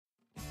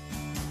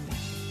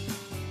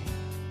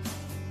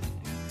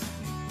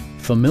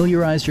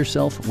Familiarize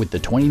yourself with the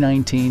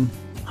 2019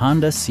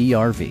 Honda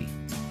CR-V.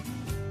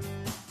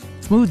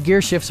 Smooth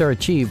gear shifts are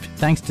achieved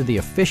thanks to the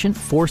efficient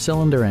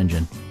 4-cylinder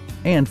engine.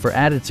 And for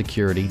added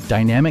security,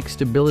 dynamic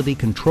stability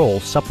control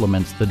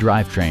supplements the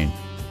drivetrain.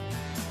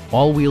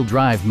 All-wheel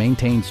drive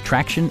maintains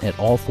traction at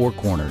all 4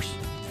 corners.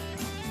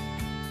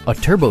 A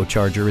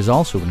turbocharger is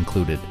also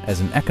included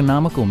as an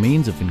economical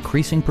means of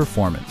increasing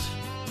performance.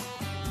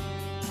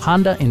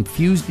 Honda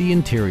infused the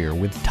interior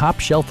with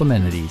top-shelf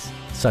amenities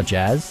such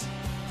as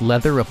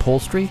leather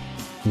upholstery,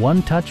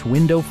 one-touch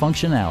window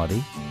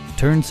functionality,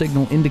 turn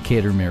signal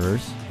indicator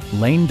mirrors,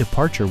 lane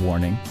departure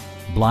warning,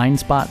 blind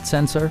spot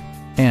sensor,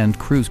 and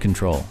cruise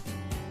control.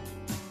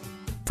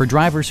 For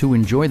drivers who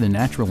enjoy the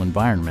natural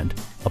environment,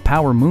 a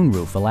power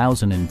moonroof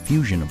allows an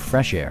infusion of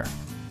fresh air.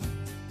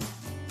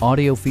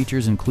 Audio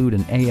features include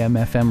an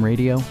AM/FM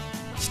radio,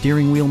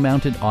 steering wheel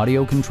mounted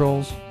audio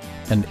controls,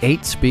 and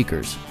 8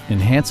 speakers,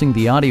 enhancing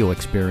the audio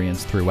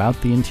experience throughout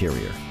the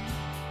interior.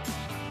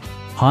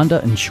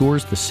 Honda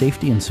ensures the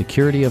safety and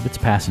security of its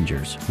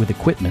passengers with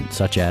equipment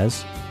such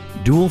as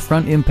dual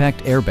front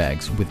impact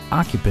airbags with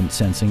occupant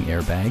sensing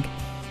airbag,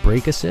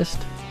 brake assist,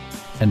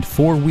 and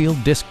 4-wheel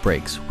disc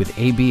brakes with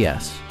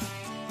ABS.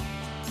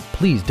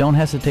 Please don't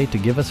hesitate to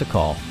give us a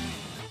call.